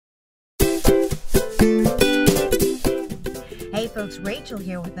folks, Rachel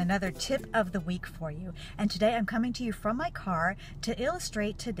here with another tip of the week for you. And today I'm coming to you from my car to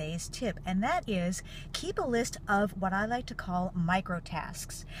illustrate today's tip, and that is keep a list of what I like to call micro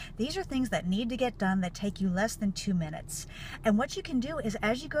tasks. These are things that need to get done that take you less than 2 minutes. And what you can do is,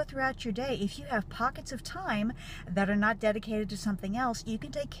 as you go throughout your day, if you have pockets of time that are not dedicated to something else, you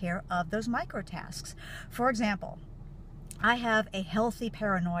can take care of those micro tasks. For example, I have a healthy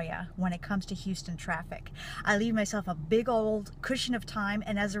paranoia when it comes to Houston traffic. I leave myself a big old cushion of time,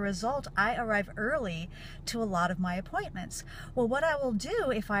 and as a result, I arrive early to a lot of my appointments. Well, what I will do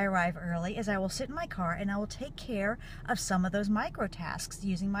if I arrive early is I will sit in my car and I will take care of some of those micro tasks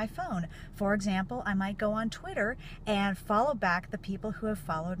using my phone. For example, I might go on Twitter and follow back the people who have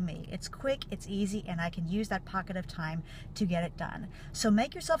followed me. It's quick, it's easy, and I can use that pocket of time to get it done. So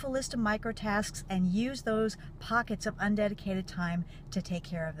make yourself a list of micro tasks and use those pockets of undedicated time to take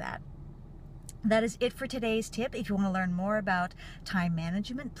care of that. That is it for today's tip. If you want to learn more about time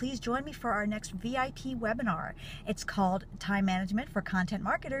management, please join me for our next VIP webinar. It's called Time Management for Content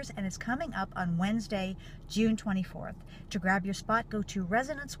Marketers, and it's coming up on Wednesday, June 24th. To grab your spot, go to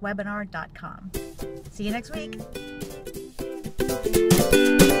resonancewebinar.com. See you next week.